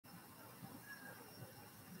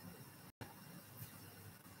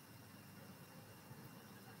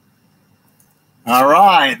All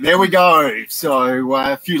right, there we go. So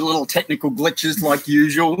a few little technical glitches like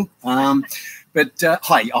usual. Hi,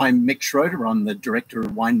 I'm Mick Schroeder. I'm the Director of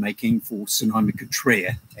Winemaking for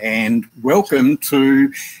Sonoma-Cutrer, and welcome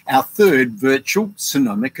to our third virtual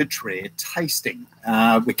Sonoma-Cutrer tasting.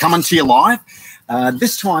 We're coming to you live,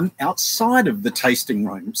 this time outside of the tasting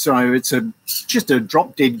room. So it's just a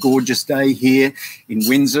drop-dead gorgeous day here in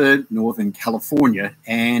Windsor, Northern California,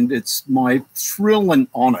 and it's my thrill and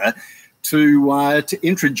honour to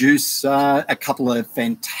introduce a couple of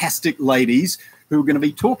fantastic ladies who are going to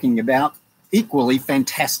be talking about equally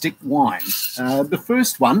fantastic wines. The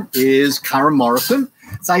first one is Cara Morrison.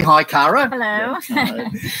 Say hi, Cara. Hello.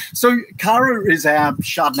 So Cara is our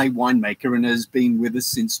Chardonnay winemaker and has been with us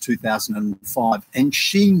since 2005. And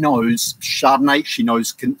she knows Chardonnay, she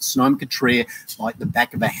knows Sonoma-Cutrer like the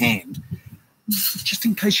back of her hand. Just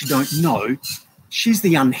in case you don't know, she's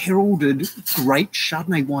the unheralded great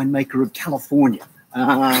Chardonnay winemaker of California.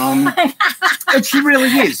 And she really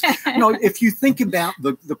is. You know, if you think about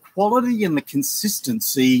the quality and the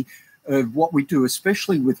consistency of what we do,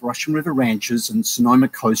 especially with Russian River Ranches and Sonoma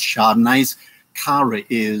Coast Chardonnays, Cara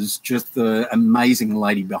is just the amazing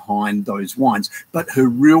lady behind those wines. But her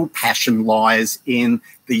real passion lies in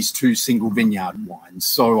these two single vineyard wines.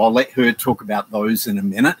 So I'll let her talk about those in a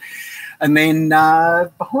minute. And then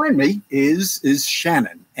behind me is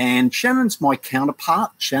Shannon. And Shannon's my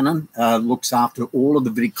counterpart. Shannon looks after all of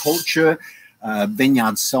the viticulture,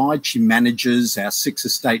 vineyard side. She manages our 6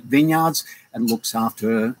 estate vineyards and looks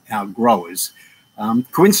after our growers.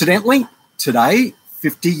 Coincidentally, today,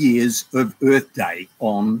 50 years of Earth Day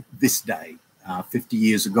on this day, 50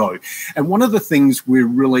 years ago. And one of the things we're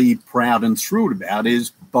really proud and thrilled about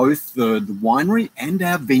is both the winery and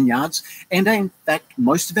our vineyards, and in fact,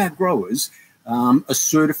 most of our growers are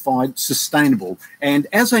certified sustainable. And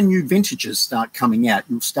as our new vintages start coming out,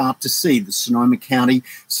 you'll start to see the Sonoma County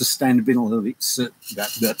sustainability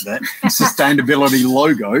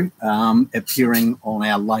logo appearing on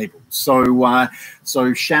our label.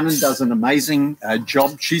 So Shannon does an amazing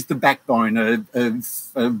job. She's the backbone of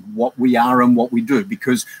what we are and what we do,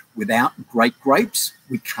 because without great grapes,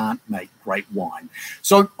 we can't make great wine.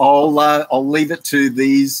 So I'll leave it to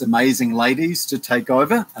these amazing ladies to take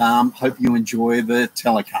over. Hope you enjoy the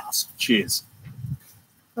telecast. Cheers.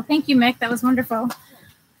 Well, thank you, Mick. That was wonderful.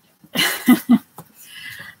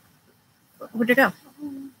 Where'd it go?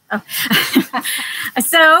 Oh.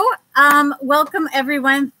 So welcome,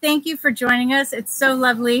 everyone. Thank you for joining us. It's so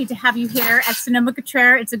lovely to have you here at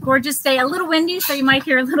Sonoma-Cutrer. It's a gorgeous day, a little windy, so you might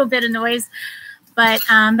hear a little bit of noise, but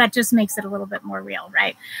that just makes it a little bit more real,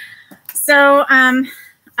 right? So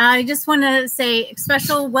I just want to say a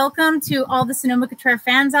special welcome to all the Sonoma-Cutrer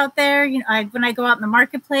fans out there. You know, when I go out in the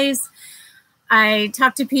marketplace, I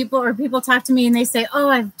talk to people, or people talk to me and they say, oh,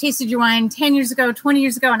 I've tasted your wine 10 years ago, 20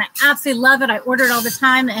 years ago, and I absolutely love it. I order it all the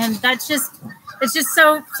time. And it's just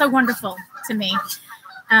so wonderful to me.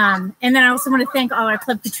 And then I also want to thank all our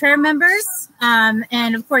Club Cutrer members.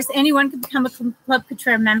 And of course, anyone can become a Club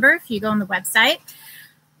Cutrer member if you go on the website.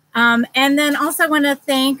 And then also I want to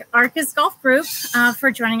thank Arcus Golf Group for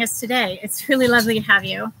joining us today. It's really lovely to have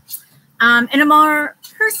you. And a more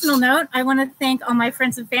personal note, I want to thank all my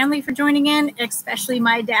friends and family for joining in, especially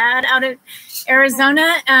my dad out of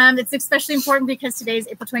Arizona. It's especially important because today is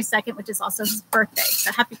April 22nd, which is also his birthday.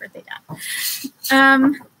 So happy birthday,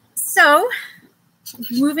 Dad. So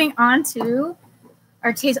moving on to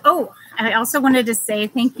our taste. Oh, I also wanted to say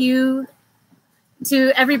thank you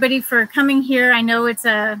to everybody for coming here. I know it's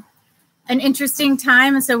an interesting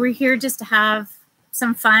time, and so we're here just to have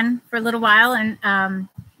some fun for a little while and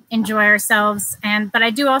enjoy ourselves. But I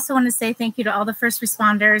do also want to say thank you to all the first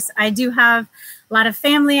responders. I do have a lot of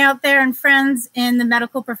family out there and friends in the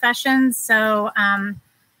medical professions. So,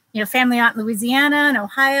 you know, family out in Louisiana and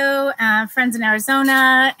Ohio, friends in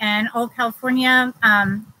Arizona and all of California.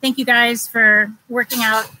 Thank you guys for working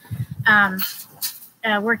out,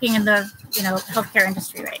 working in the, you know, healthcare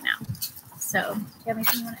industry right now. So, do you have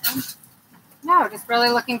anything you want to add? No, just really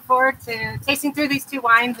looking forward to tasting through these two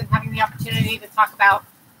wines and having the opportunity to talk about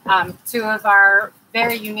two of our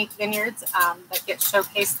very unique vineyards that get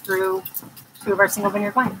showcased through two of our single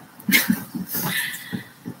vineyard wine.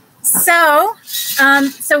 So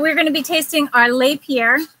we're going to be tasting our Les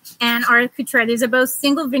Pierres and our Cutrer. These are both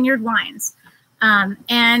single vineyard wines,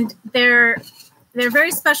 and they're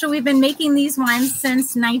very special. We've been making these wines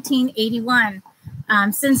since 1981,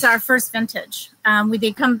 since our first vintage.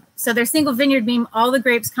 So they're single vineyard, meaning all the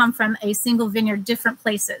grapes come from a single vineyard, different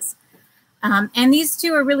places. And these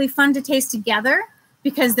two are really fun to taste together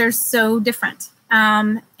because they're so different.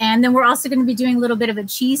 And then we're also going to be doing a little bit of a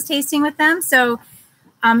cheese tasting with them. So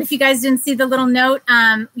If you guys didn't see the little note,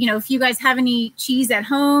 if you guys have any cheese at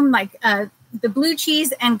home, like the blue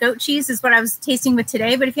cheese and goat cheese is what I was tasting with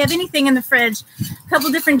today. But if you have anything in the fridge, a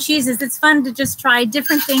couple different cheeses, it's fun to just try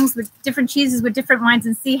different things with different cheeses with different wines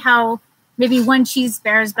and see how maybe one cheese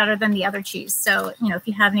bears better than the other cheese. So, if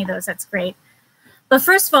you have any of those, that's great. But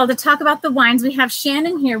first of all, to talk about the wines, we have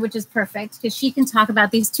Shannon here, which is perfect because she can talk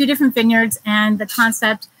about these two different vineyards and the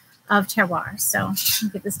concept of terroir. So I'll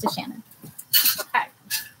give this to Shannon. Okay.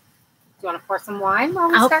 Do you want to pour some wine while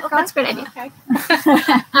we start going? That's a good idea.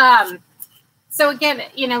 Okay. So again,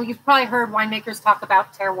 you've probably heard winemakers talk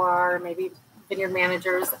about terroir, maybe vineyard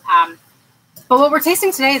managers. But what we're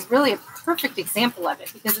tasting today is really a perfect example of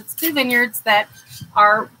it because it's two vineyards that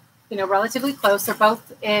are, relatively close. They're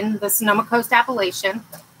both in the Sonoma Coast appellation.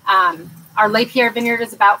 Our Les Pierres vineyard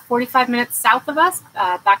is about 45 minutes south of us,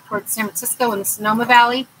 back towards San Francisco in the Sonoma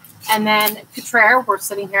Valley. And then Cutrer, we're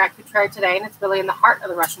sitting here at Cutrer today, and it's really in the heart of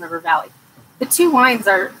the Russian River Valley. The two wines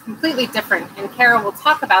are completely different, and Cara will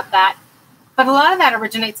talk about that. But a lot of that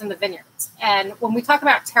originates in the vineyards. And when we talk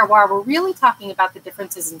about terroir, we're really talking about the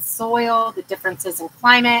differences in soil, the differences in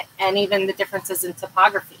climate, and even the differences in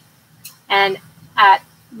topography. And at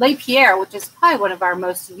Les Pierres, which is probably one of our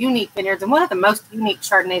most unique vineyards and one of the most unique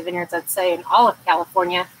Chardonnay vineyards, I'd say, in all of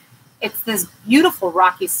California, it's this beautiful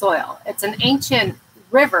rocky soil. It's an ancient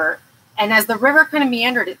river. And as the river kind of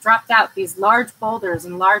meandered, it dropped out these large boulders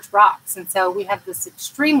and large rocks. And so we have this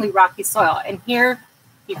extremely rocky soil. And here,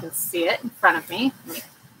 you can see it in front of me.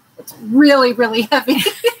 It's really, really heavy.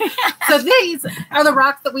 So these are the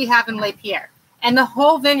rocks that we have in Les Pierres. And the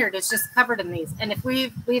whole vineyard is just covered in these. And if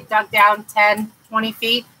we've dug down 10, 20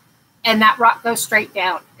 feet, and that rock goes straight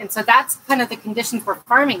down. And so that's kind of the conditions we're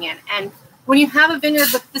farming in. And when you have a vineyard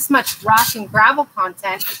with this much rock and gravel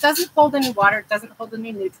content, it doesn't hold any water, it doesn't hold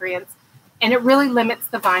any nutrients, and it really limits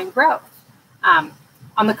the vine growth. On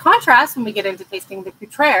the contrast, when we get into tasting the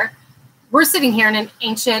Cutrer, we're sitting here in an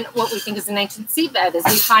ancient, what we think is an ancient seabed, as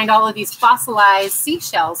we find all of these fossilized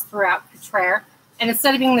seashells throughout Cutrer. And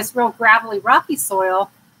instead of being this real gravelly, rocky soil,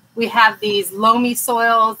 we have these loamy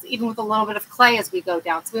soils, even with a little bit of clay as we go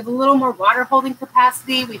down. So we have a little more water holding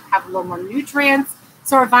capacity. We have a little more nutrients.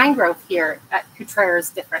 So our vine growth here at Cutrer is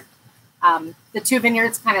different. The two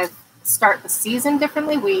vineyards kind of start the season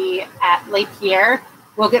differently. We, at Les Pierres,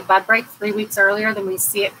 will get bud break 3 weeks earlier than we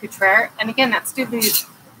see at Cutrer. And again, that's due to these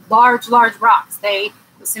large rocks.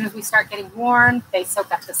 As soon as we start getting warm, they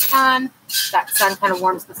soak up the sun. That sun kind of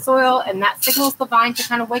warms the soil, and that signals the vine to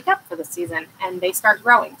kind of wake up for the season, and they start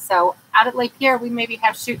growing. So out at Les Pierres, we maybe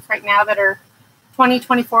have shoots right now that are 20,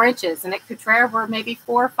 24 inches, and at Cutrer, we're maybe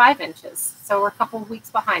 4 or 5 inches. So we're a couple of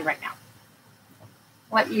weeks behind right now.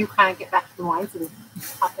 I'll let you kind of get back to the wines and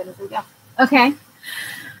hop in as we go. Okay.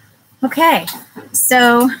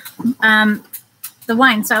 So the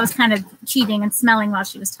wine. So I was kind of cheating and smelling while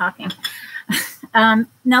she was talking. Now,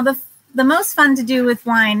 the most fun to do with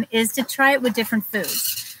wine is to try it with different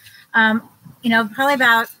foods. Probably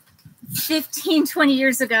about 15, 20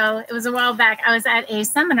 years ago, it was a while back, I was at a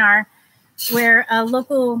seminar where a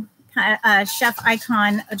local chef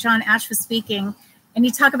icon, John Ash, was speaking, and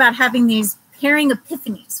he talked about having these pairing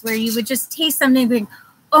epiphanies where you would just taste something and think,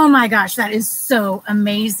 oh my gosh, that is so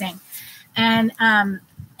amazing. And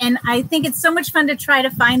I think it's so much fun to try to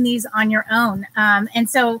find these on your own. And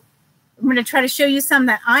so I'm going to try to show you some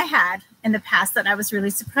that I had in the past that I was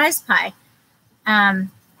really surprised by. And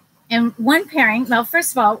one pairing, well,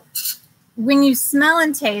 first of all, when you smell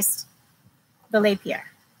and taste the Les Pierres,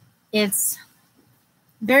 it's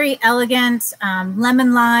very elegant,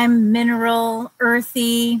 lemon lime, mineral,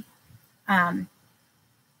 earthy.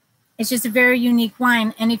 It's just a very unique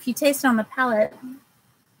wine. And if you taste it on the palate,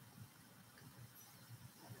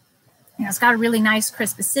 it's got a really nice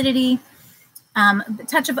crisp acidity, a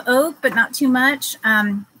touch of oak, but not too much.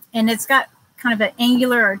 And it's got kind of an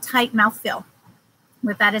angular or tight mouthfeel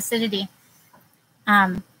with that acidity.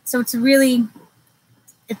 So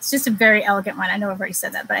it's just a very elegant wine. I know I've already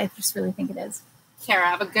said that, but I just really think it is. Cara, I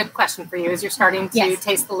have a good question for you as you're starting to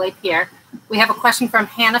taste the Les Pierres. We have a question from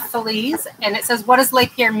Hannah Feliz, and it says, what does Les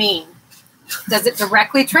Pierres mean? Does it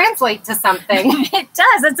directly translate to something? It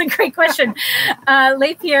does. That's a great question.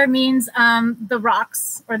 Les Pierres means the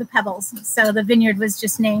rocks or the pebbles. So the vineyard was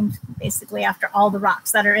just named basically after all the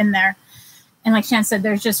rocks that are in there. And like Shan said,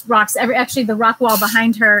 there's just rocks. Actually, the rock wall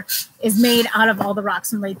behind her is made out of all the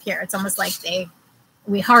rocks in Les Pierres. It's almost like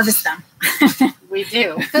we harvest them. We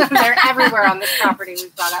do. They're everywhere on this property.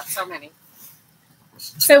 We've brought out so many.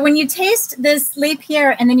 So when you taste this Les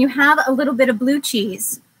Pierres and then you have a little bit of blue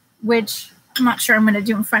cheese, which I'm not sure I'm going to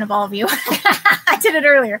do in front of all of you. I did it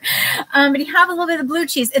earlier. But you have a little bit of blue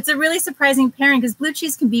cheese. It's a really surprising pairing because blue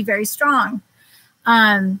cheese can be very strong.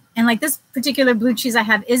 And like this particular blue cheese I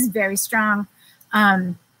have is very strong.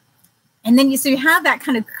 And then so you have that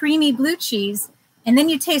kind of creamy blue cheese, and then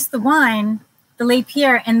you taste the wine, the Les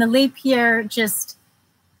Pierres, and the Les Pierres just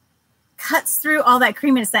cuts through all that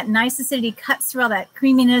creaminess. That nice acidity cuts through all that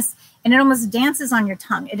creaminess, and it almost dances on your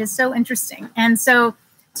tongue. It is so interesting. And so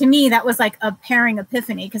to me, that was like a pairing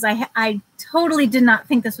epiphany, because I totally did not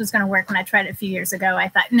think this was going to work when I tried it a few years ago. I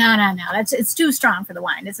thought, no, it's too strong for the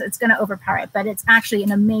wine. It's going to overpower it, but it's actually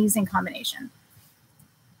an amazing combination.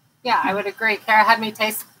 Yeah, I would agree. Cara had me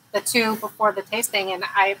taste the two before the tasting, and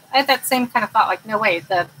I had that same kind of thought, like, no way,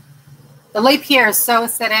 the Les Pierres is so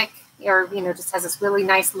acidic, or, just has this really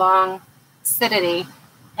nice long acidity.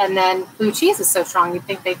 And then blue cheese is so strong, you'd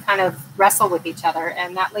think they kind of wrestle with each other.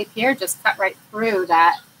 And that Les Pierres just cut right through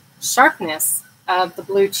that sharpness of the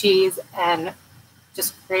blue cheese and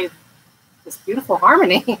just created this beautiful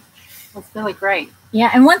harmony. It's really great. Yeah,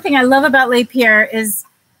 and one thing I love about Les Pierres is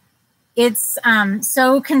it's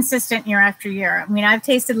so consistent year after year. I mean, I've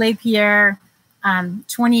tasted Les Pierres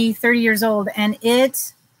 20, 30 years old, and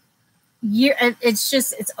it's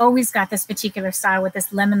always got this particular style with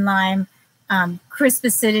this lemon lime, crisp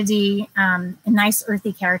acidity, a nice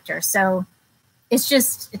earthy character. So it's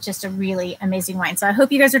just a really amazing wine. So I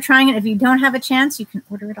hope you guys are trying it. If you don't have a chance, you can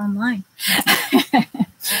order it online.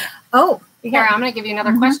 Oh, Cara, I'm going to give you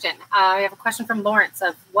another question. I have a question from Lawrence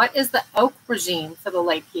of what is the oak regime for the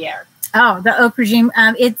Les Pierres? Oh, the oak regime.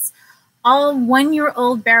 It's all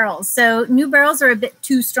 1-year-old barrels. So new barrels are a bit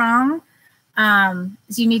too strong. So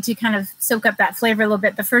you need to kind of soak up that flavor a little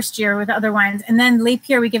bit the first year with other wines. And then Les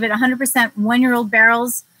Pierres, we give it 100% 1-year-old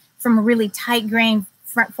barrels from a really tight grain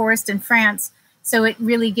forest in France. So it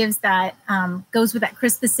really gives that, goes with that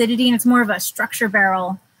crisp acidity, and it's more of a structure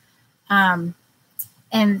barrel, and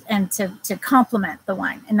to complement the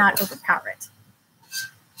wine and not overpower it.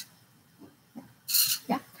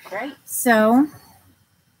 Yeah. Great. So,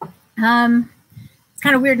 it's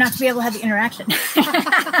kind of weird not to be able to have the interaction.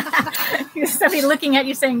 Somebody looking at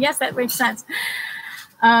you saying, yes, that makes sense.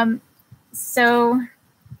 So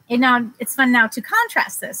it's fun now to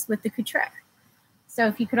contrast this with the Cutrer. So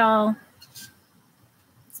if you could all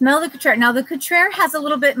smell the Cutrer. Now the Cutrer has a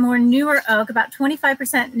little bit more newer oak, about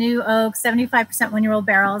 25% new oak, 75% 1-year-old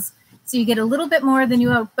barrels. So you get a little bit more of the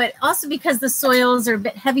new oak, but also because the soils are a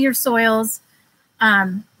bit heavier soils,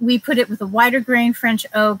 we put it with a wider grain French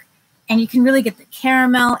oak, and you can really get the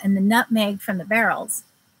caramel and the nutmeg from the barrels,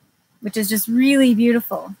 which is just really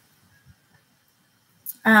beautiful.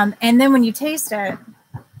 And then when you taste it,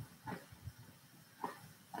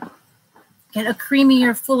 get a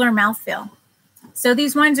creamier, fuller mouthfeel. So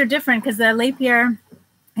these wines are different because the Les Pierres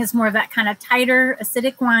is more of that kind of tighter,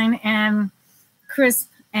 acidic wine and crisp.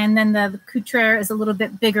 And then the Cutrer is a little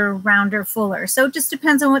bit bigger, rounder, fuller. So it just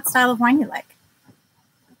depends on what style of wine you like.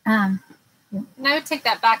 And I would take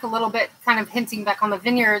that back a little bit, kind of hinting back on the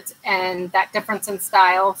vineyards and that difference in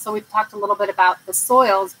style. So we've talked a little bit about the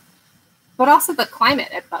soils, but also the climate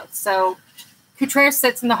at both. So Cutrer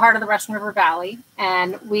sits in the heart of the Russian River Valley,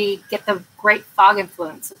 and we get the great fog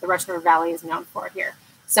influence that the Russian River Valley is known for here.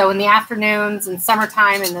 So in the afternoons and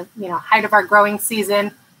summertime and the height of our growing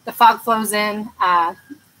season, the fog flows in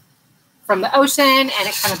from the ocean, and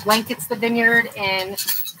it kind of blankets the vineyard in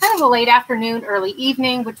kind of a late afternoon, early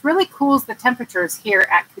evening, which really cools the temperatures here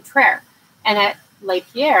at Cutrer. And at Les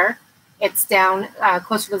Pierres, it's down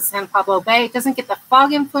closer to the San Pablo Bay. It doesn't get the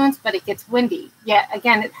fog influence, but it gets windy. Yet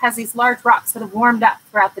again, it has these large rocks that have warmed up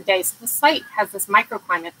throughout the day. So the site has this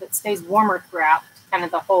microclimate that stays warmer throughout kind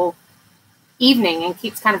of the whole evening and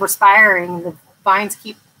keeps kind of respiring. The vines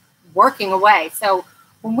keep working away. So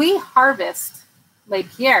when we harvest Les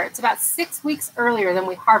Pierres, it's about 6 weeks earlier than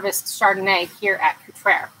we harvest Chardonnay here at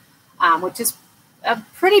Cutrer, which is a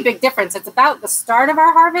pretty big difference. It's about the start of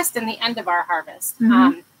our harvest and the end of our harvest.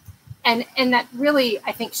 Mm-hmm. And that really,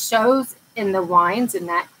 I think, shows in the wines, in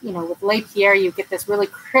that, with Les Pierres, you get this really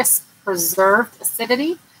crisp, preserved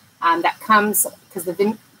acidity that comes because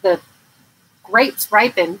the grapes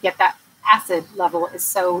ripen, yet that acid level is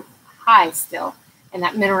so high still. And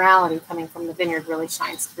that minerality coming from the vineyard really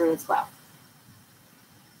shines through as well.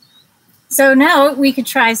 So now we could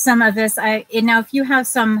try some of this. Now, if you have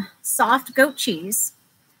some soft goat cheese,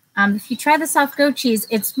 if you try the soft goat cheese,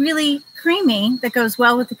 it's really creamy. That goes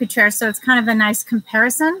well with the Cutrer, so it's kind of a nice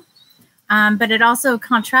comparison. But it also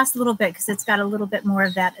contrasts a little bit because it's got a little bit more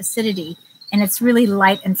of that acidity, and it's really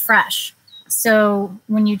light and fresh. So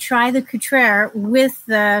when you try the Cutrer with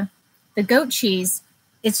the goat cheese,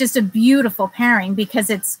 it's just a beautiful pairing because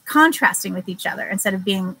it's contrasting with each other instead of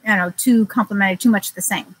being, too complementary, too much the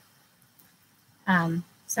same.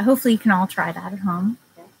 So hopefully you can all try that at home.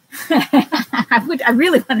 Okay. I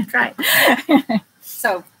really want to try it.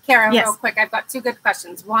 So, Cara, yes. Real quick, I've got 2 good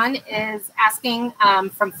questions. One is asking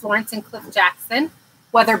from Florence and Cliff Jackson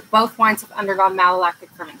whether both wines have undergone malolactic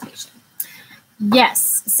fermentation.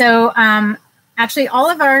 Yes. So actually all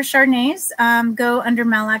of our Chardonnays go under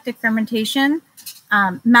malolactic fermentation.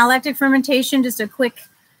 Malolactic fermentation, just a quick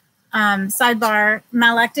sidebar,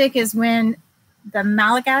 malolactic is when the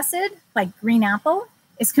malic acid, like green apple,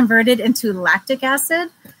 is converted into lactic acid,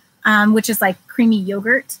 which is like creamy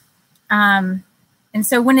yogurt. And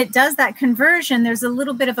so when it does that conversion, there's a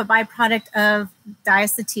little bit of a byproduct of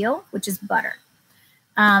diacetyl, which is butter.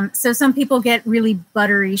 So some people get really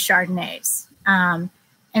buttery Chardonnays.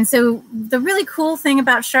 And so the really cool thing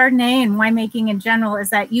about Chardonnay and winemaking in general is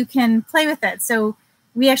that you can play with it. So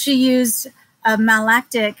we actually used a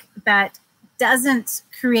malolactic that doesn't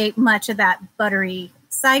create much of that buttery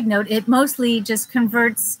side note. It mostly just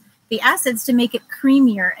converts the acids to make it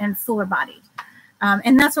creamier and fuller bodied.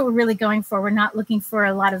 And that's what we're really going for. We're not looking for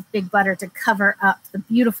a lot of big butter to cover up the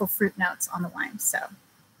beautiful fruit notes on the wine. So,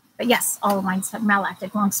 but yes, all the wines have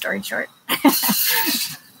malolactic, long story short.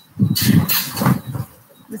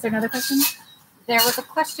 Was there another question? There was a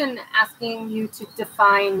question asking you to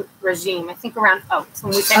define regime. I think around oaks.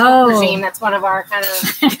 When we say oak regime, that's one of our kind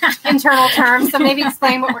of internal terms. So maybe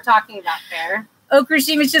explain what we're talking about there. Oak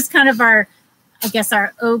regime is just kind of our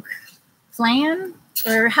oak plan,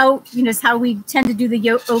 or how we tend to do the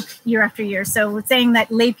oak year after year. So we're saying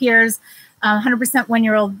that Les Pierres, 100%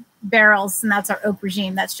 1-year-old barrels, and that's our oak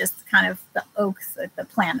regime. That's just kind of the oak, the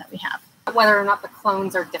plan that we have. Whether or not the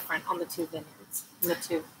clones are different on the 2 vineyards. The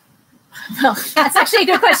 2. Well, that's actually a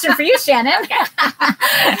good question for you, Shannon. Okay.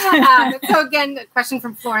 So again, a question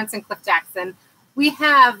from Florence and Cliff Jackson. We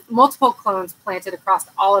have multiple clones planted across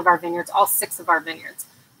all of our vineyards, all 6 of our vineyards.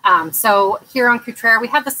 So here on Cutrer, we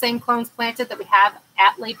have the same clones planted that we have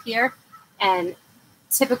at Les Pierres. And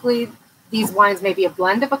typically these wines may be a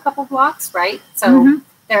blend of a couple blocks, right? So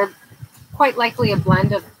they're quite likely a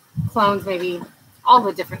blend of clones, maybe all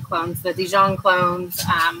the different clones, the Dijon clones,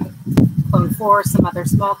 clone 4, some other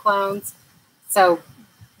small clones. So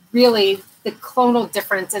really the clonal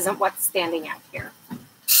difference isn't what's standing out here.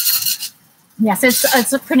 Yes,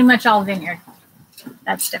 it's pretty much all vineyard.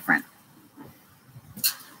 That's different.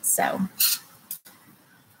 So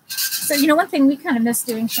one thing we kind of miss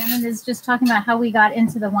doing, Shannon, is just talking about how we got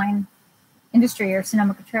into the wine industry or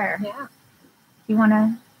Sonoma-Cutrer. Yeah. You want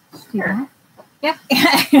to do that? Yeah.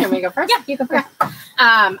 Can we go first? Yeah, you go first.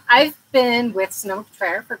 I've been with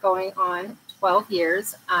Sonoma-Cutrer for going on 12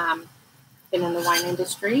 years. Been in the wine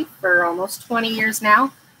industry for almost 20 years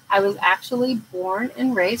now. I was actually born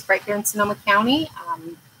and raised right here in Sonoma County,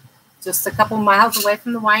 just a couple miles away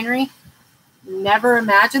from the winery. Never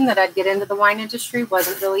imagined that I'd get into the wine industry.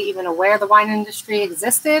 Wasn't really even aware the wine industry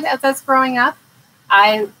existed as I was growing up.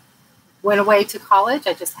 I went away to college.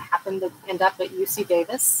 I just happened to end up at UC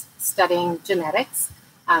Davis studying genetics.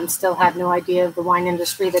 Still had no idea of the wine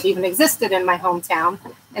industry that even existed in my hometown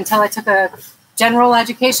until I took a general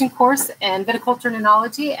education course in viticulture and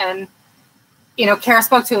enology. And, Cara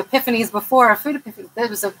spoke to epiphanies before, a food epiphany. There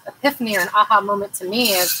was an epiphany or an aha moment to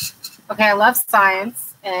me of, okay, I love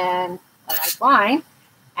science and I like wine.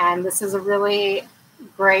 And this is a really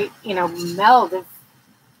great, meld of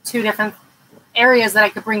 2 different areas that I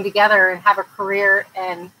could bring together and have a career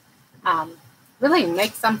and really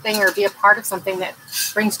make something or be a part of something that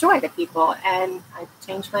brings joy to people. And I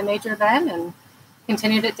changed my major then and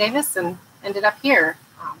continued at Davis and ended up here.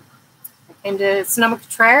 I came to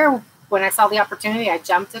Sonoma-Cutrer when I saw the opportunity. I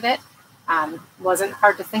jumped at it. Wasn't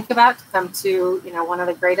hard to think about to come to one of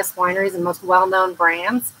the greatest wineries and most well-known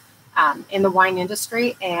brands in the wine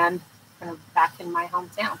industry and kind of back in my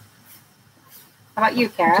hometown. How about you,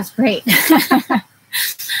 Cara? That's great.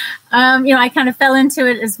 I kind of fell into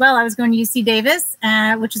it as well. I was going to UC Davis,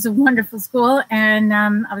 which is a wonderful school, and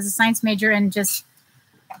I was a science major and just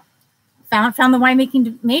found the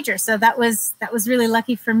winemaking major. So that was really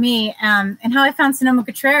lucky for me. And how I found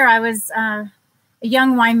Sonoma-Cutrer, I was a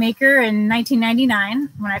young winemaker in 1999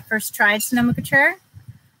 when I first tried Sonoma-Cutrer.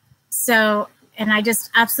 And I just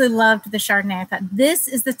absolutely loved the Chardonnay. I thought, this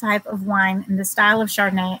is the type of wine and the style of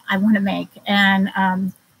Chardonnay I want to make.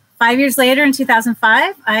 And 5 years later, in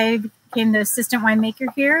 2005, I became the assistant winemaker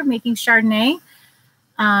here, making Chardonnay.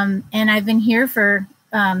 And I've been here for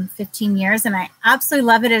 15 years, and I absolutely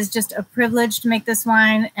love it. It's just a privilege to make this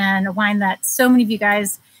wine, and a wine that so many of you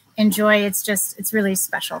guys enjoy. It's really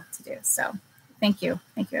special to do. So thank you.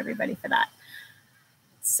 Thank you, everybody, for that.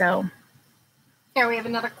 So here we have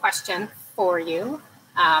another question for you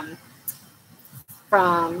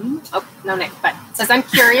from, oh, no Nick, but it says, I'm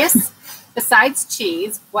curious, besides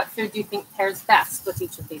cheese, what food do you think pairs best with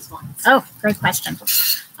each of these wines? Oh, great question.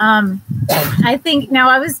 I think now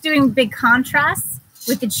I was doing big contrasts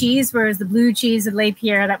with the cheese, whereas the blue cheese of Les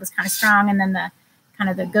Pierres, that was kind of strong, and then the kind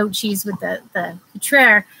of the goat cheese with the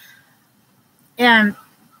Cutrer.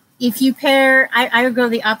 If you pair, I would go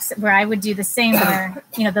the opposite, where I would do the same, where,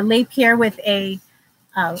 you know, the Les Pierres with a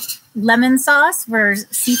lemon sauce, where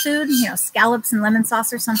seafood, you know, scallops and lemon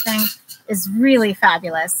sauce or something is really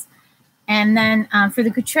fabulous. And then for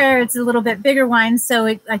the Cutrer, it's a little bit bigger wine, so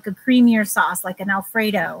it like a creamier sauce, like an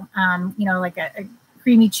Alfredo, you know, like a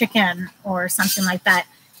creamy chicken or something like that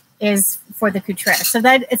is for the Cutrer. So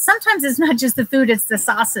that it's sometimes it's not just the food, it's the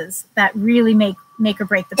sauces that really make or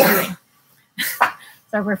break the pairing.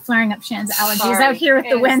 So we're flaring up Shan's allergies out here with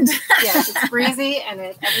the wind. Yes, it's breezy and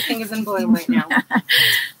everything is in bloom right now.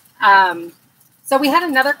 So we had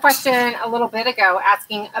another question a little bit ago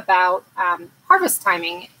asking about harvest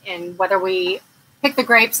timing and whether we pick the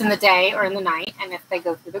grapes in the day or in the night and if they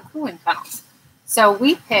go through the cooling tunnels. So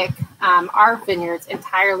we pick our vineyards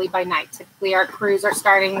entirely by night. Typically our crews are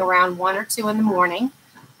starting around 1 or 2 in the morning.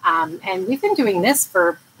 And we've been doing this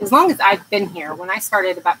for as long as I've been here. When I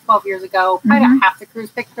started about 12 years ago, probably about half the crews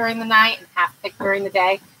picked during the night and half picked during the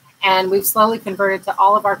day. And we've slowly converted to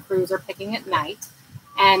all of our crews are picking at night.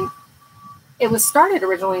 And it was started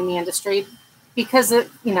originally in the industry because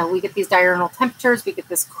you know, we get these diurnal temperatures, we get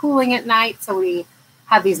this cooling at night, so we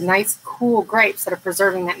have these nice cool grapes that are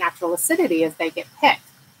preserving that natural acidity as they get picked.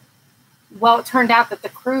 Well, it turned out that the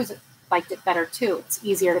crews liked it better too. It's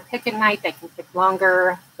easier to pick at night, they can pick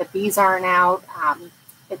longer, the bees aren't out.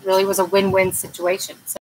 It really was a win-win situation.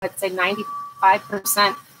 So I'd say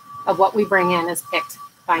 95% of what we bring in is picked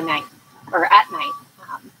by night or at night.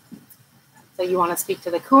 So you want to speak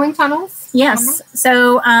to the cooling tunnels? Yes.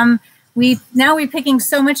 So we're picking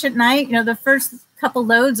so much at night. You know, the first couple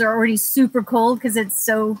loads are already super cold because it's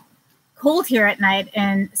so cold here at night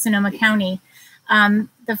in Sonoma County.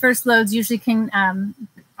 The first loads usually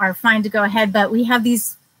are fine to go ahead, but we have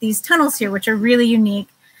these tunnels here, which are really unique,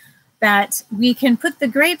 that we can put the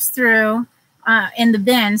grapes through in the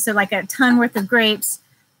bin. So like a ton worth of grapes,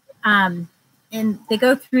 and they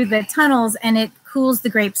go through the tunnels and it cools the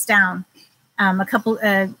grapes down.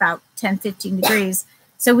 About 10, 15 degrees.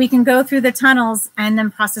 So we can go through the tunnels and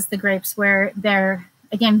then process the grapes where they're,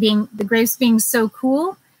 again, the grapes being so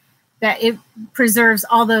cool that it preserves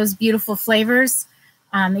all those beautiful flavors.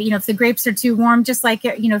 You know, if the grapes are too warm, just like,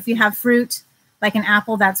 you know, if you have fruit, like an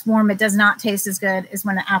apple that's warm, it does not taste as good as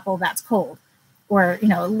when an apple that's cold or, you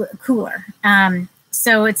know, cooler.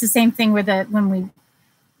 So it's the same thing with when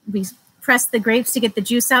we press the grapes to get the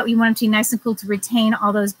juice out. You want them to be nice and cool to retain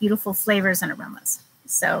all those beautiful flavors and aromas.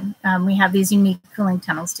 So we have these unique cooling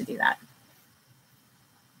tunnels to do that.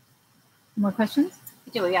 More questions?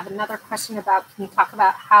 We do. We have another question about, can you talk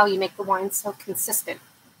about how you make the wine so consistent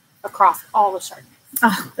across all the Chardonnays?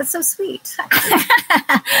 Oh, that's so sweet.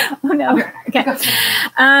 Oh, no. Okay.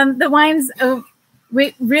 The wine's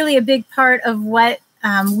really a big part of what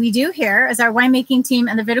we do here as our winemaking team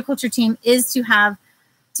and the viticulture team is to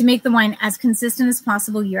make the wine as consistent as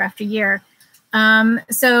possible year after year.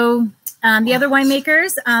 So the other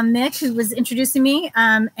winemakers, Mick, who was introducing me,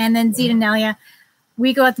 and then Zita and Nelia,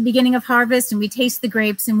 we go at the beginning of harvest and we taste the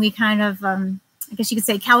grapes and we kind of, I guess you could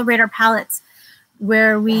say, calibrate our palates,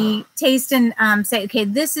 where we taste and say, okay,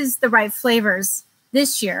 this is the right flavors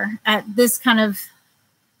this year at this kind of,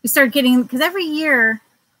 we start getting, because every year,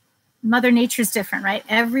 Mother Nature is different, right?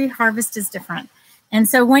 Every harvest is different. And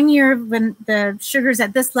so one year when the sugar's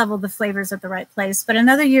at this level, the flavor's at the right place. But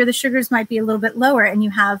another year, the sugars might be a little bit lower and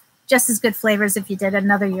you have just as good flavors if you did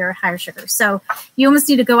another year higher sugar. So you almost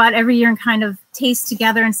need to go out every year and kind of taste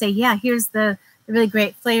together and say, yeah, here's the really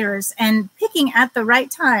great flavors. And picking at the right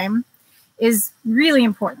time is really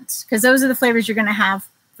important because those are the flavors you're going to have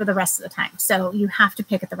for the rest of the time. So you have to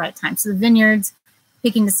pick at the right time. So the vineyards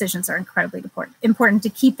picking decisions are incredibly important to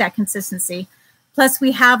keep that consistency. Plus,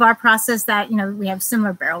 we have our process that, you know, we have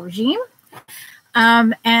similar barrel regime.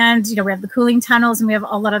 And, you know, we have the cooling tunnels and we have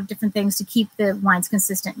a lot of different things to keep the wines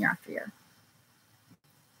consistent year after year.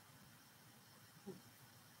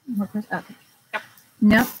 More questions? Okay. Yep.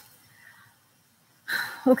 Nope.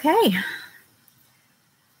 Okay.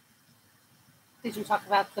 Did you talk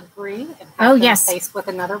about the brie? And how yes. Taste with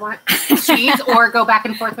another one, cheese, or go back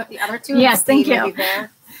and forth with the other two? Yes, thank you.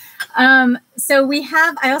 So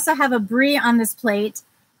I also have a brie on this plate.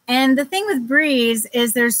 And the thing with bries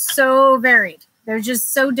is they're so varied. They're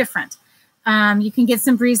just so different. You can get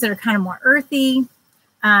some bries that are kind of more earthy.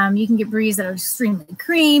 You can get bries that are extremely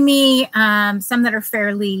creamy, some that are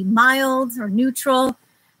fairly mild or neutral.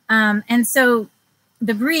 And so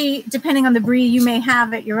the brie, depending on the brie you may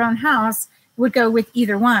have at your own house, would go with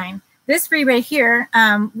either wine. This brie right here,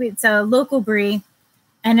 it's a local brie,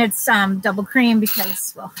 and it's double cream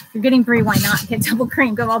because, well, if you're getting brie, why not get double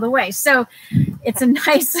cream? Go all the way. So it's a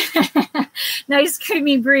nice, nice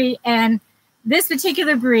creamy brie. And this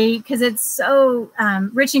particular brie, because it's so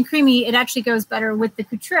rich and creamy, it actually goes better with the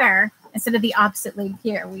Cutrer instead of the opposite leg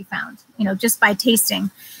here, we found, just by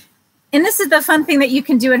tasting. And this is the fun thing that you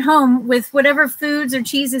can do at home with whatever foods or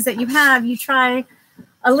cheeses that you have. You try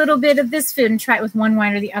a little bit of this food and try it with one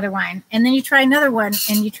wine or the other wine. And then you try another one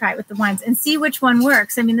and you try it with the wines and see which one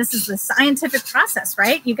works. I mean, this is the scientific process,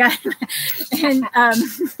 right? You got, and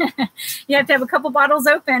you have to have a couple bottles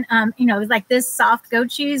open, like this soft goat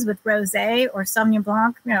cheese with rosé or Sauvignon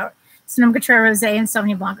Blanc, Sonoma-Cutrer rosé and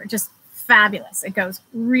Sauvignon Blanc are just fabulous. It goes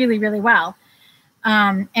really, really well.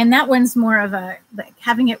 And that one's more of like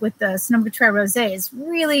having it with the Sonoma-Cutrer rosé is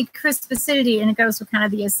really crisp acidity, and it goes with kind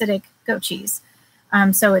of the acidic goat cheese.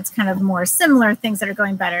 So it's kind of more similar things that are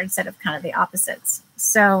going better instead of kind of the opposites.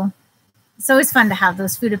 So it's always fun to have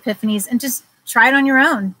those food epiphanies and just try it on your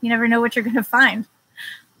own. You never know what you're going to find.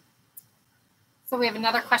 So we have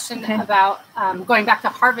another question about going back to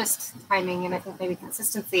harvest timing and I think maybe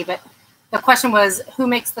consistency, but the question was, who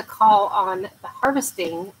makes the call on the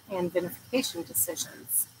harvesting and vinification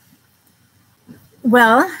decisions?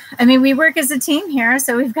 Well, I mean, we work as a team here.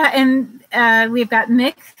 So we've got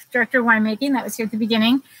Mick, Director of Winemaking, that was here at the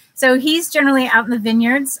beginning. So he's generally out in the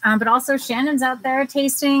vineyards, but also Shannon's out there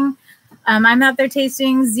tasting. I'm out there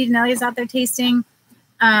tasting. Zidinelli's out there tasting.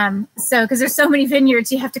 So because there's so many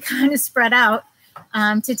vineyards, you have to kind of spread out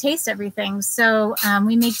to taste everything. So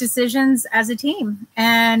we make decisions as a team.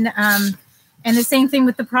 And the same thing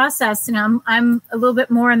with the process. I'm a little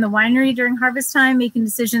bit more in the winery during harvest time, making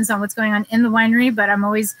decisions on what's going on in the winery, but I'm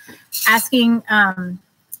always asking,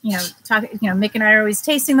 Mick and I are always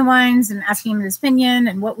tasting the wines and asking him his opinion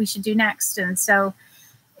and what we should do next. And so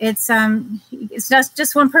it's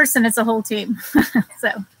just one person, it's a whole team. So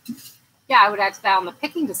yeah, I would add to that on the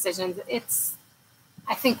picking decisions.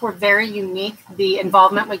 I think we're very unique. The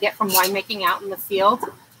involvement we get from winemaking out in the field.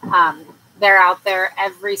 They're out there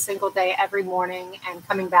every single day, every morning, and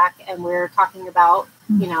coming back, and we're talking about,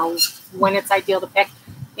 when it's ideal to pick.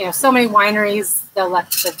 So many wineries, they'll let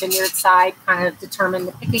the vineyard side kind of determine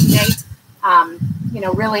the picking date.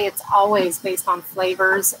 Really it's always based on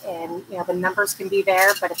flavors, and, the numbers can be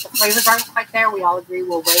there, but if the flavors aren't quite there, we all agree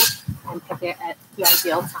we'll wait and pick it at the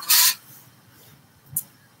ideal time.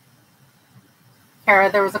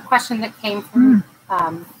 Cara, there was a question that came from,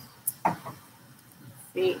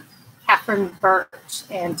 Catherine Birch,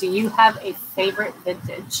 and do you have a favorite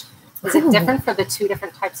vintage? Is it different for the two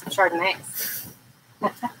different types of Chardonnays?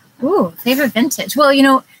 Ooh, favorite vintage. Well,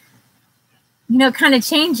 it kind of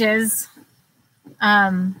changes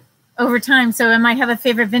over time. So I might have a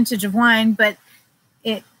favorite vintage of wine, but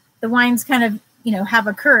the wines kind of, have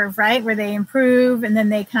a curve, right? Where they improve and then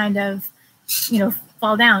they kind of,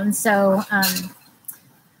 fall down. So,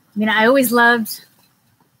 I always loved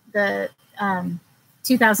the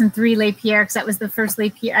 2003 Les Pierres, because that was the first Les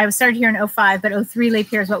Pierres. I started here in 2005, but 2003 Les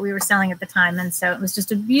Pierres is what we were selling at the time. And so it was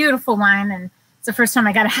just a beautiful wine. And it's the first time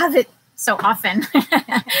I got to have it so often.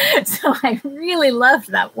 So I really loved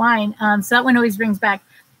that wine. So that one always brings back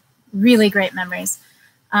really great memories.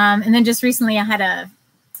 And then just recently I had a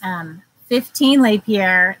 15 Les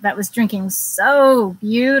Pierres that was drinking so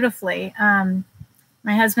beautifully. My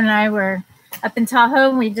husband and I were up in Tahoe,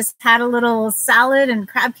 and we just had a little salad and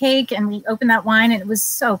crab cake, and we opened that wine, and it was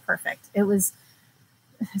so perfect. It was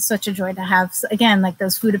such a joy to have, again, like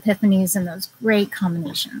those food epiphanies and those great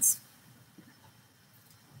combinations.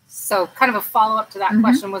 So kind of a follow-up to that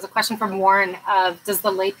question was a question from Warren of, does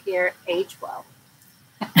the Les Pierres age well?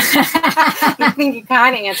 I think you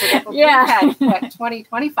kind of answered it, but yeah. We had 20,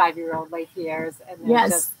 25-year-old Les Pierres, and they're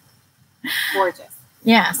just gorgeous.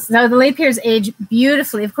 Yes, so the Les Pierres age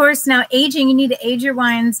beautifully. Of course, now aging, you need to age your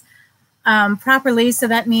wines properly. So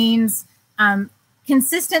that means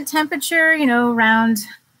consistent temperature, around,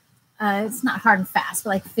 it's not hard and fast, but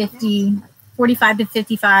like 45 to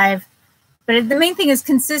 55. But the main thing is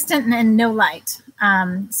consistent and no light.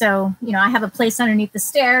 So, I have a place underneath the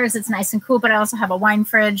stairs. It's nice and cool, but I also have a wine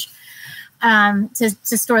fridge to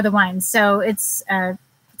store the wine. So it's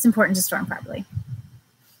important to store them properly.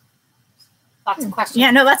 Lots of questions.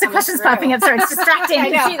 Yeah, no, lots of questions popping up. Sorry, it's distracting. I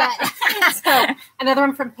know. See that. So, another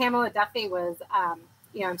one from Pamela Duffy was,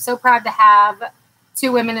 I'm so proud to have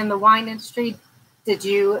two women in the wine industry. Did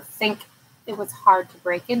you think it was hard to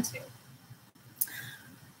break into?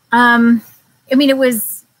 I mean,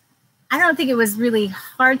 I don't think it was really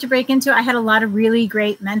hard to break into. I had a lot of really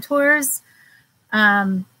great mentors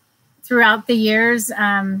throughout the years.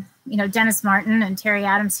 You know, Dennis Martin and Terry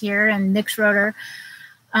Adams here and Nick Schroeder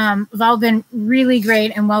have all been really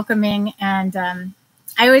great and welcoming. And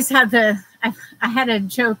I always had I had a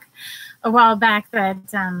joke a while back that,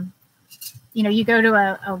 you know, you go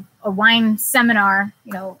to a wine seminar,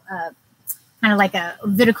 you know, kind of like a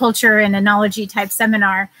viticulture and enology type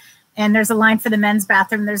seminar. And there's a line for the men's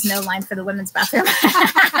bathroom. There's no line for the women's bathroom.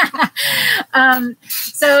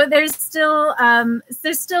 So there's still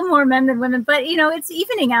more men than women, but you know, it's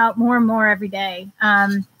evening out more and more every day.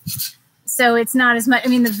 So it's not as much. I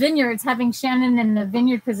mean, the vineyards, having Shannon in the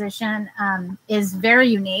vineyard position is very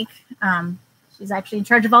unique. She's actually in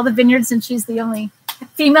charge of all the vineyards, and she's the only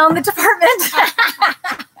female in the department.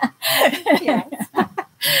 Yes.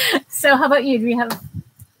 So how about you? Do you have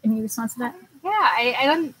any response to that? Yeah, I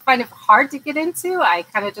didn't find it hard to get into. I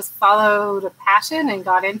kind of just followed a passion and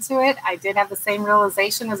got into it. I did have the same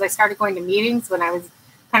realization as I started going to meetings when I was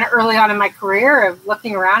kind of early on in my career of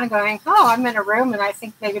looking around and going, oh, I'm in a room and I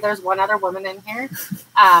think maybe there's one other woman in here.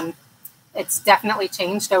 It's definitely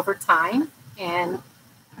changed over time. And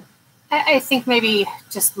I think maybe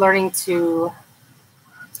just learning to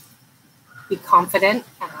be confident,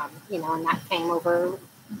 you know, and that came over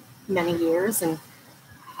many years. And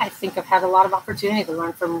I think I've had a lot of opportunity to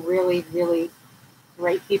learn from really, really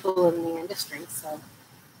great people in the industry. So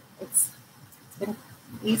it's been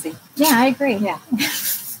easy. Yeah, I agree. Yeah.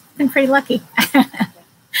 Been pretty lucky.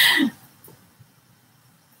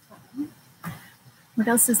 What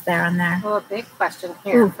else is there on there? Well, a big question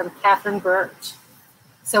here from Catherine Birch.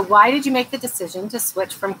 So why did you make the decision to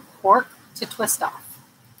switch from cork to twist off?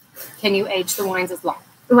 Can you age the wines as long?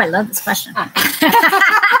 Oh, I love this question.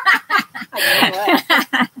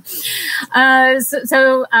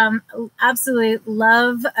 So absolutely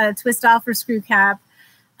love twist off or screw cap.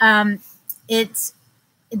 The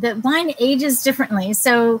wine ages differently.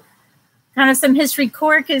 So kind of some history.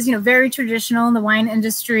 Cork is, you know, very traditional in the wine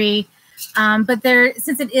industry. But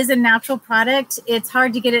since it is a natural product, it's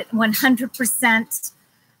hard to get it 100%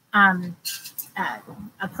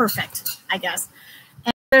 perfect, I guess.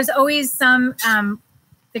 And there's always some,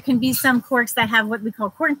 there can be some corks that have what we call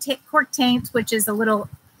cork taint, which is a little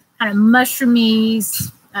kind of mushroomy,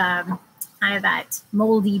 kind of that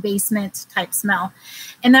moldy basement type smell.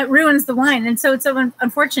 And that ruins the wine. And so it's so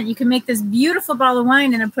unfortunate. You can make this beautiful bottle of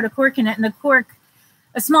wine and then put a cork in it, and the cork,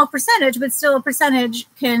 a small percentage, but still a percentage,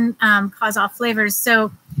 can cause off flavors.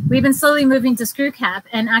 So we've been slowly moving to screw cap.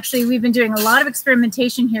 And actually, we've been doing a lot of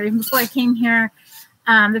experimentation here. Even before I came here,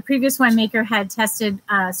 the previous winemaker had tested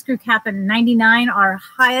screw cap in 99, our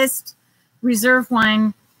highest reserve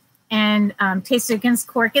wine, and tasted against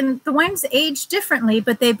cork. And the wines age differently,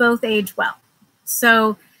 but they both age well.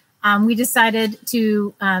 So we decided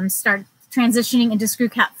to start transitioning into screw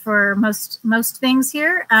cap for most things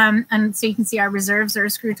here. And so you can see our reserves are a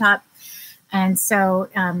screw top. And so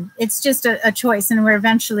it's just a choice. And we're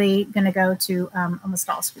eventually going to go to almost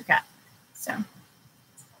all screw cap. So.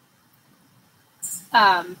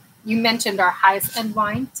 You mentioned our highest end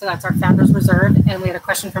wine. So that's our Founders Reserve. And we had a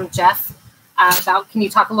question from Jeff about, can you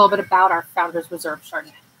talk a little bit about our Founders Reserve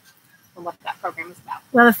Chardonnay and what that program is about?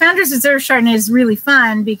 Well, the Founders Reserve Chardonnay is really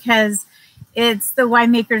fun because it's the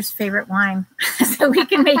winemaker's favorite wine. So we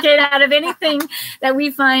can make it out of anything that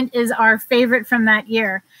we find is our favorite from that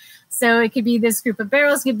year. So it could be this group of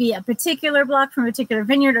barrels, it could be a particular block from a particular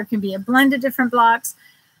vineyard, or it could be a blend of different blocks.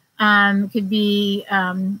 It could be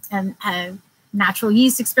a natural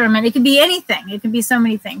yeast experiment. It could be anything. It could be so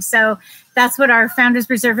many things. So that's what our Founders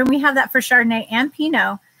Reserve, and we have that for Chardonnay and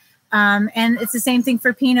Pinot. And it's the same thing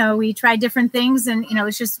for Pinot. We try different things, and you know,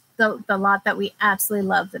 it's just the lot that we absolutely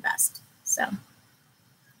love the best. So.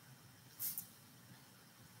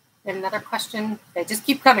 We have another question. They just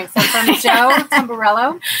keep coming. So from Joe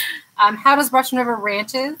Tamburello. How does Russian River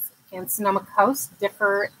Ranches and Sonoma Coast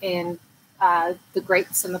differ in the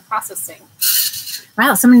grapes and the processing?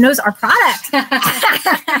 Wow, someone knows our product.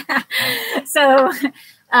 So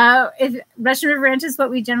Russian River Ranches is what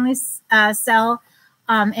we generally sell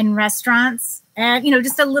in restaurants. And, you know,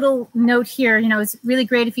 just a little note here, you know, it's really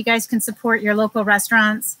great if you guys can support your local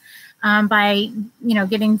restaurants by, you know,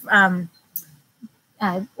 getting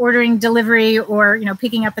ordering delivery or, you know,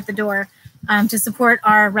 picking up at the door to support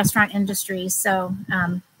our restaurant industry. So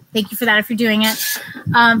thank you for that if you're doing it.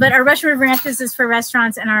 But our Russian River Ranches is for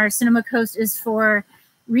restaurants, and our Sonoma Coast is for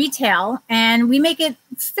retail. And we make it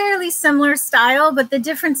fairly similar style, but the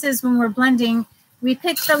difference is when we're blending, we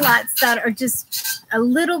pick the lots that are just a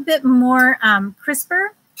little bit more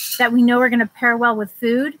crisper, that we know are going to pair well with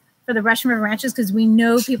food. for the Russian River ranches because we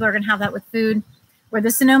know people are going to have that with food. Where the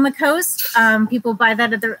Sonoma Coast, people buy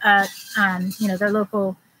that at their, their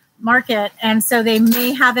local market, and so they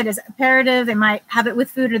may have it as aperitif. They might have it with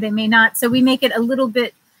food, or they may not. So we make it a little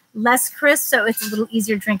bit less crisp, so it's a little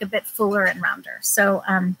easier to drink, a bit fuller and rounder. So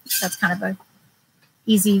that's kind of a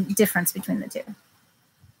easy difference between the two.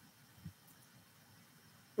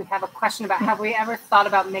 We have a question about, have we ever thought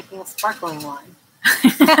about making a sparkling wine?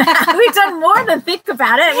 We've done more than think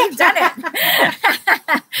about it. We've done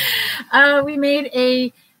it. We made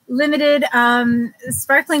a limited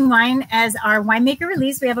sparkling wine as our winemaker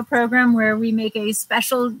release. We have a program where we make a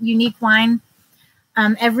special, unique wine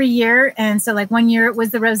every year. And so like one year it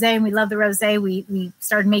was the rosé, and we love the rosé. We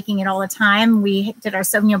started making it all the time. We did our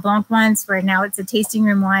Sauvignon Blanc once, where now it's a tasting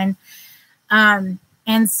room wine.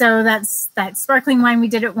 And so that sparkling wine, we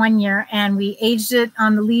did it one year, and we aged it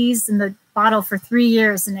on the lees in the bottle for 3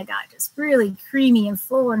 years, and it got just really creamy and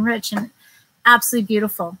full and rich and absolutely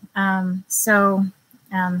beautiful. And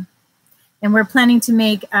we're planning to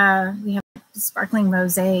make, we have sparkling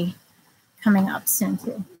rosé coming up soon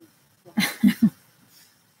too.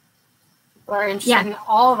 We're interested in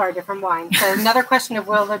all of our different wines. So another question of,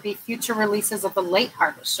 will there be future releases of the late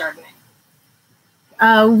harvest Chardonnay?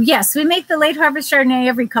 Yes, we make the late harvest Chardonnay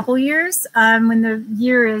every couple years when the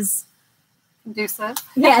year is conducive.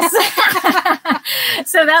 Yes.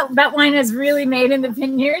 So that wine is really made in the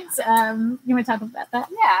vineyards. You want to talk about that?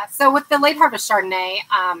 Yeah. So with the late harvest Chardonnay,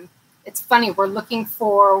 it's funny. We're looking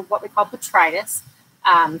for what we call botrytis.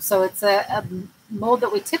 So it's a mold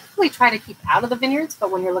that we typically try to keep out of the vineyards,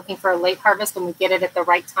 but when you're looking for a late harvest and we get it at the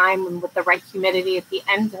right time and with the right humidity at the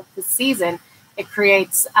end of the season, it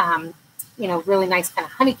creates really nice kind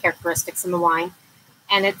of honey characteristics in the wine.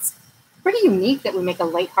 And it's pretty unique that we make a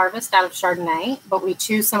late harvest out of Chardonnay, but we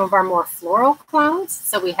choose some of our more floral clones.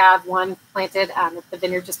 So we have one planted at the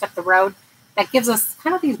vineyard just up the road that gives us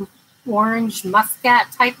kind of these orange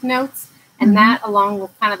muscat type notes, and that along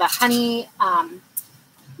with kind of the honey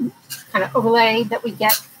kind of overlay that we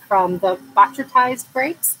get from the botrytized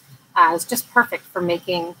grapes is just perfect for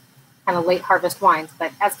making kind of late harvest wines.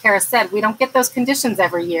 But as Cara said, we don't get those conditions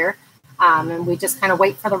every year. And we just kind of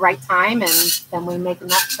wait for the right time, and then we make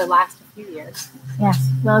enough to last a few years. Yes.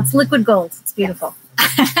 Well, it's liquid gold. It's beautiful.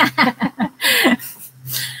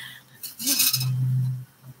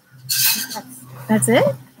 That's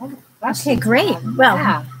it? Okay, great.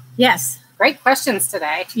 Well, yes. Great questions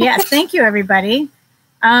today. Yes. Thank you, everybody.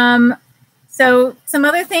 So some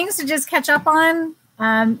other things to just catch up on.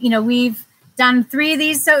 We've done 3 of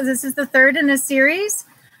these, so this is the 3rd in a series.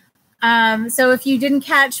 So if you didn't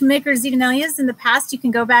catch Mick or Zitanelia's in the past, you can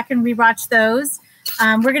go back and rewatch those.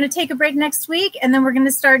 We're going to take a break next week, and then we're going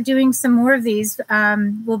to start doing some more of these.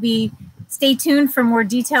 Stay tuned for more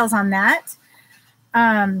details on that.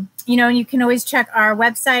 And you can always check our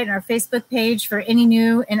website and our Facebook page for any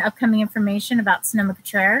new and upcoming information about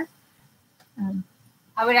Sonoma-Cutrer.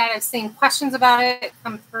 I would add, I've seen questions about it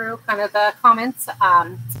come through, kind of the comments,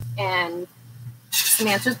 and some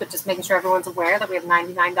answers, but just making sure everyone's aware that we have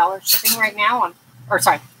 $99 shipping right now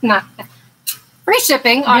not free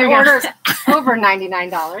shipping on orders over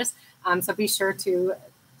 $99. So be sure to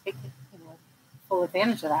take full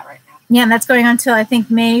advantage of that right now. Yeah, and that's going on until I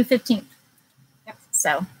think May 15th. Yep.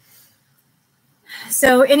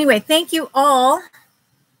 So anyway, thank you all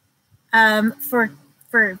for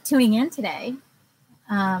tuning in today.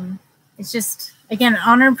 It's just, again, an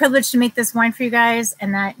honor and privilege to make this wine for you guys,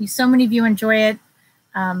 and that so many of you enjoy it.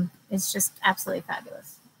 It's just absolutely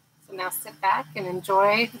fabulous. So now sit back and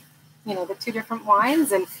enjoy, the 2 different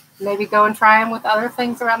wines, and maybe go and try them with other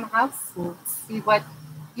things around the house and see what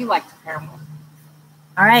you like to pair them with.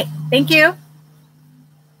 All right. Thank you.